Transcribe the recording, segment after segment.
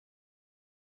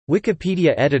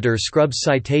Wikipedia editor scrubs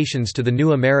citations to the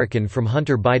New American from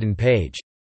Hunter Biden page.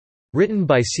 Written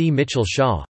by C. Mitchell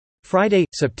Shaw. Friday,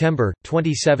 September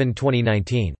 27,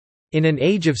 2019. In an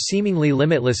age of seemingly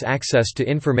limitless access to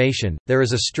information, there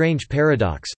is a strange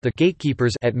paradox. The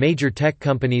gatekeepers at major tech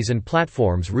companies and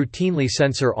platforms routinely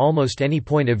censor almost any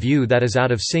point of view that is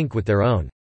out of sync with their own.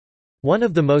 One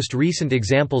of the most recent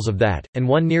examples of that, and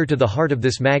one near to the heart of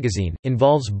this magazine,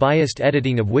 involves biased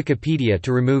editing of Wikipedia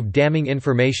to remove damning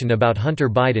information about Hunter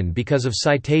Biden because of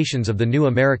citations of the New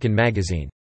American magazine.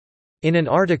 In an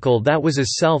article that was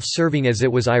as self-serving as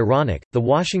it was ironic, The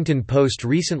Washington Post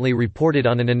recently reported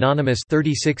on an anonymous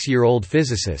 36-year-old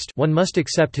physicist, one must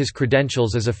accept his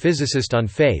credentials as a physicist on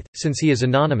faith, since he is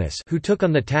anonymous, who took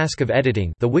on the task of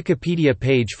editing the Wikipedia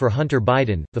page for Hunter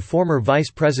Biden, the former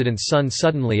vice president's son,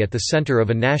 suddenly at the center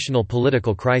of a national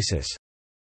political crisis.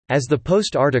 As the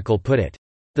Post article put it,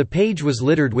 the page was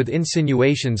littered with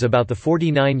insinuations about the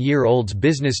 49-year-old's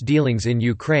business dealings in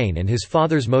Ukraine and his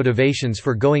father's motivations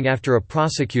for going after a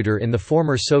prosecutor in the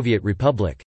former Soviet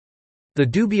Republic. The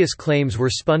dubious claims were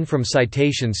spun from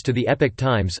citations to the Epoch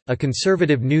Times, a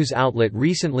conservative news outlet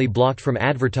recently blocked from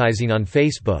advertising on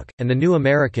Facebook, and the New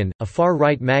American, a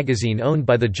far-right magazine owned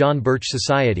by the John Birch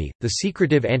Society, the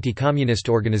secretive anti-communist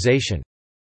organization.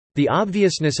 The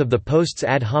obviousness of the Post's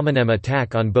ad hominem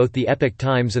attack on both the Epoch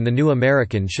Times and the New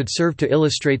American should serve to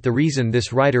illustrate the reason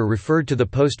this writer referred to the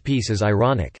Post piece as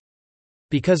ironic.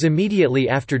 Because immediately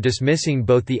after dismissing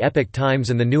both the Epoch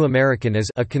Times and the New American as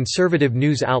a conservative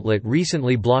news outlet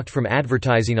recently blocked from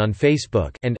advertising on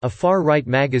Facebook and a far-right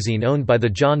magazine owned by the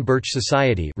John Birch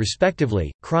Society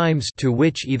respectively, crimes to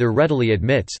which either readily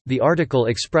admits, the article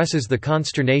expresses the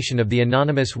consternation of the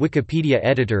anonymous Wikipedia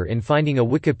editor in finding a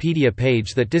Wikipedia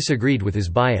page that disagreed with his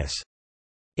bias.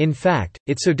 In fact,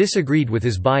 it so disagreed with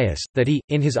his bias, that he,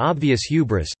 in his obvious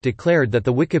hubris, declared that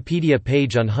the Wikipedia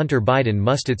page on Hunter Biden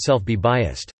must itself be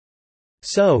biased.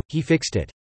 So, he fixed it.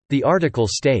 The article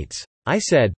states, "I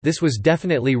said, this was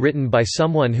definitely written by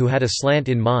someone who had a slant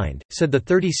in mind," said the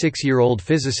 36-year-old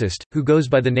physicist, who goes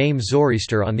by the name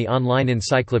Zoroaster on the online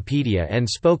encyclopedia and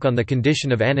spoke on the condition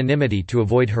of anonymity to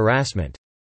avoid harassment.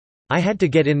 "I had to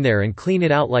get in there and clean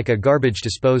it out like a garbage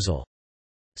disposal."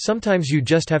 Sometimes you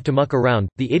just have to muck around.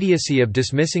 The idiocy of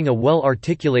dismissing a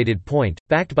well-articulated point,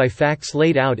 backed by facts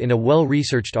laid out in a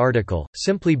well-researched article,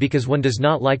 simply because one does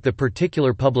not like the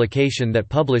particular publication that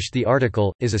published the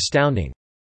article, is astounding.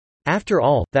 After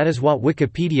all, that is what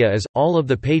Wikipedia is. All of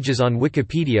the pages on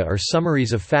Wikipedia are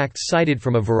summaries of facts cited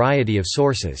from a variety of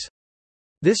sources.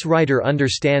 This writer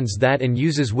understands that and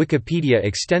uses Wikipedia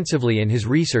extensively in his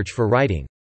research for writing.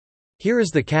 Here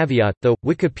is the caveat, though,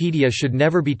 Wikipedia should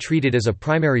never be treated as a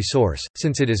primary source,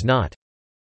 since it is not.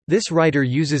 This writer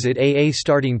uses it as a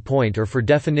starting point or for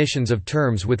definitions of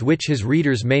terms with which his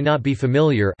readers may not be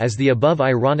familiar, as the above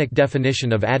ironic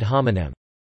definition of ad hominem.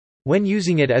 When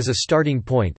using it as a starting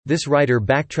point, this writer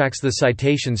backtracks the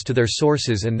citations to their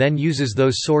sources and then uses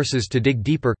those sources to dig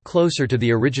deeper, closer to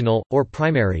the original, or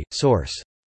primary, source.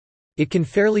 It can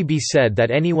fairly be said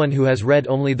that anyone who has read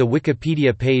only the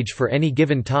Wikipedia page for any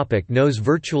given topic knows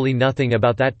virtually nothing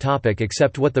about that topic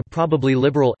except what the probably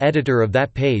liberal editor of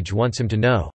that page wants him to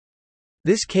know.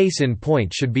 This case in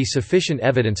point should be sufficient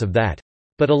evidence of that.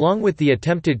 But along with the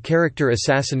attempted character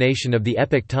assassination of the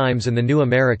Epoch Times and the New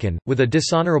American, with a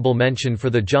dishonorable mention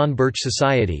for the John Birch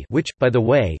Society, which, by the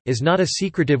way, is not a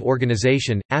secretive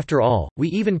organization, after all, we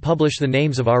even publish the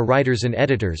names of our writers and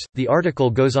editors, the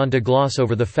article goes on to gloss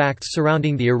over the facts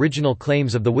surrounding the original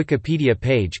claims of the Wikipedia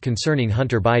page concerning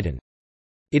Hunter Biden.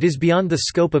 It is beyond the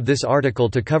scope of this article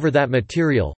to cover that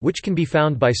material, which can be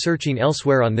found by searching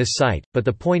elsewhere on this site, but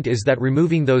the point is that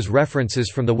removing those references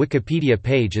from the Wikipedia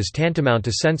page is tantamount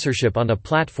to censorship on a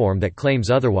platform that claims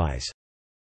otherwise.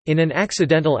 In an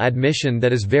accidental admission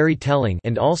that is very telling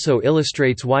and also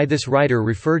illustrates why this writer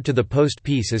referred to the Post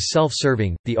piece as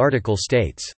self-serving, the article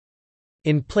states,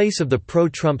 "In place of the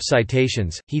pro-Trump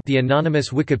citations, he, the anonymous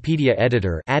Wikipedia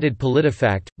editor, added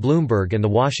PolitiFact, Bloomberg and The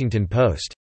Washington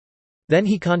Post. Then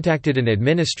he contacted an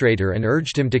administrator and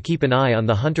urged him to keep an eye on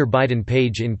the Hunter Biden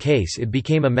page in case it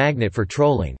became a magnet for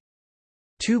trolling.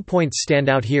 2 points stand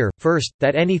out here. First,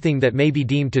 that anything that may be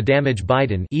deemed to damage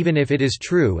Biden, even if it is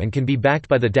true and can be backed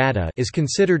by the data, is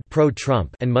considered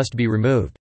pro-Trump and must be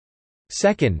removed.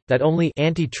 Second, that only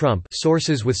anti-Trump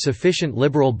sources with sufficient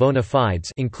liberal bona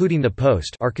fides, including the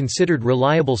Post, are considered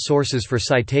reliable sources for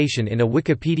citation in a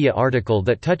Wikipedia article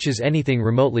that touches anything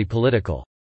remotely political.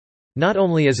 Not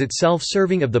only is it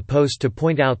self-serving of the Post to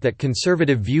point out that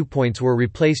conservative viewpoints were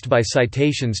replaced by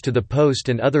citations to the Post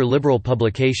and other liberal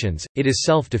publications, it is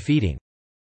self-defeating.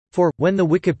 For, when the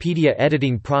Wikipedia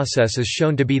editing process is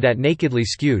shown to be that nakedly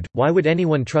skewed, why would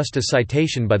anyone trust a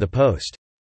citation by the Post?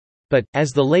 But, as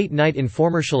the late-night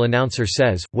infomercial announcer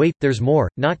says, wait, there's more.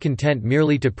 Not content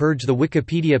merely to purge the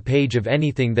Wikipedia page of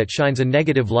anything that shines a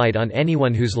negative light on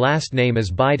anyone whose last name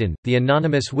is Biden, the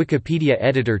anonymous Wikipedia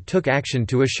editor took action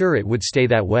to assure it would stay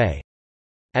that way.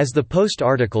 As the Post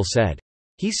article said,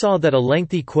 he saw that a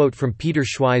lengthy quote from Peter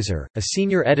Schweizer, a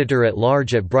senior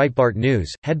editor-at-large at Breitbart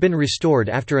News, had been restored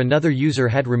after another user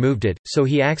had removed it, so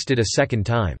he axed it a second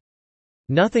time.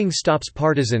 Nothing stops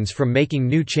partisans from making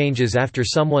new changes after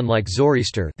someone like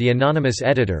Zorister, the anonymous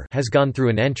editor, has gone through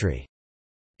an entry.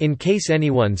 In case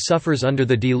anyone suffers under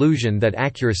the delusion that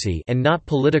accuracy and not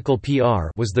political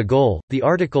PR was the goal, the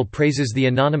article praises the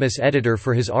anonymous editor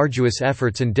for his arduous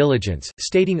efforts and diligence,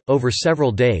 stating, over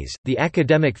several days, the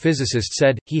academic physicist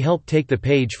said, he helped take the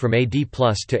page from a D+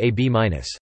 to a B-.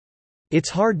 It's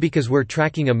hard because we're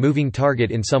tracking a moving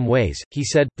target in some ways, he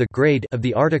said. The grade of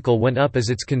the article went up as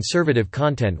its conservative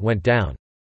content went down.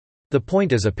 The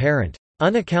point is apparent.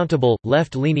 Unaccountable,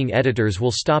 left-leaning editors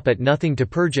will stop at nothing to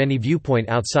purge any viewpoint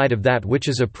outside of that which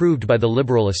is approved by the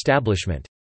liberal establishment.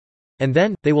 And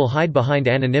then, they will hide behind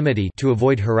anonymity to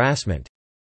avoid harassment.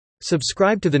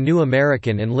 Subscribe to The New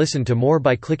American and listen to more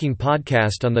by clicking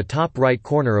podcast on the top right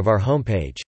corner of our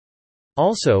homepage.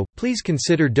 Also, please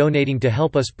consider donating to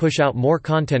help us push out more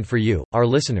content for you, our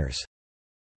listeners.